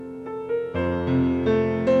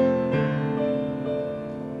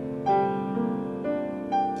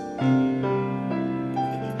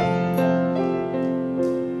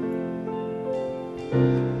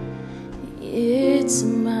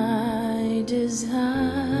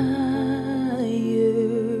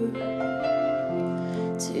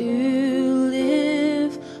to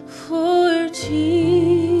live for Jesus.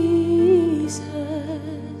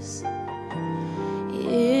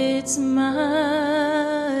 It's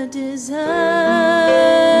my desire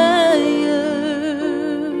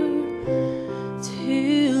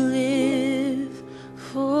to live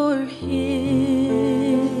for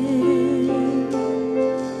Him.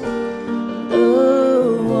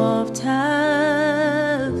 Though oft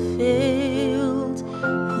I've failed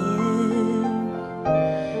Him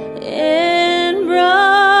and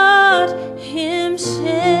brought Him shame,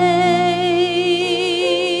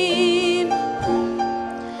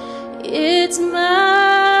 it's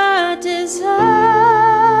my desire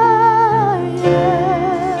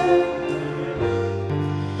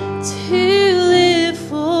to live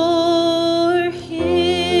for Him.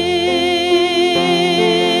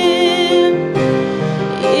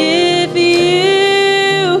 If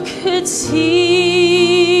you could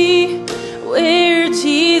see where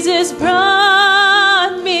Jesus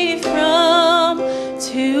brought me from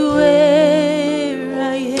to where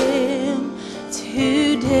I am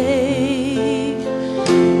today,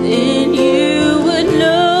 then you would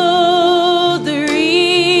know the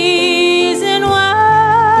reason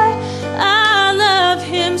why I love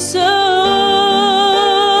Him so.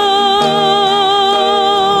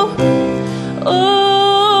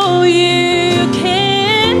 Oh, you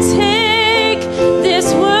can take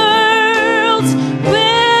this world's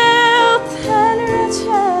wealth and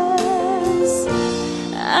riches.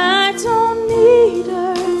 I don't need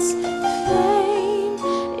earth's fame.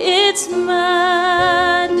 It's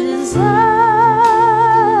my desire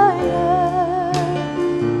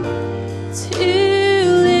to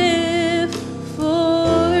live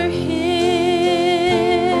for Him.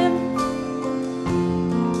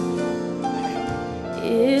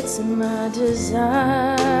 It's my desire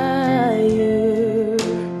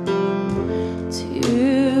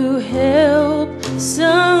to help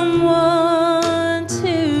someone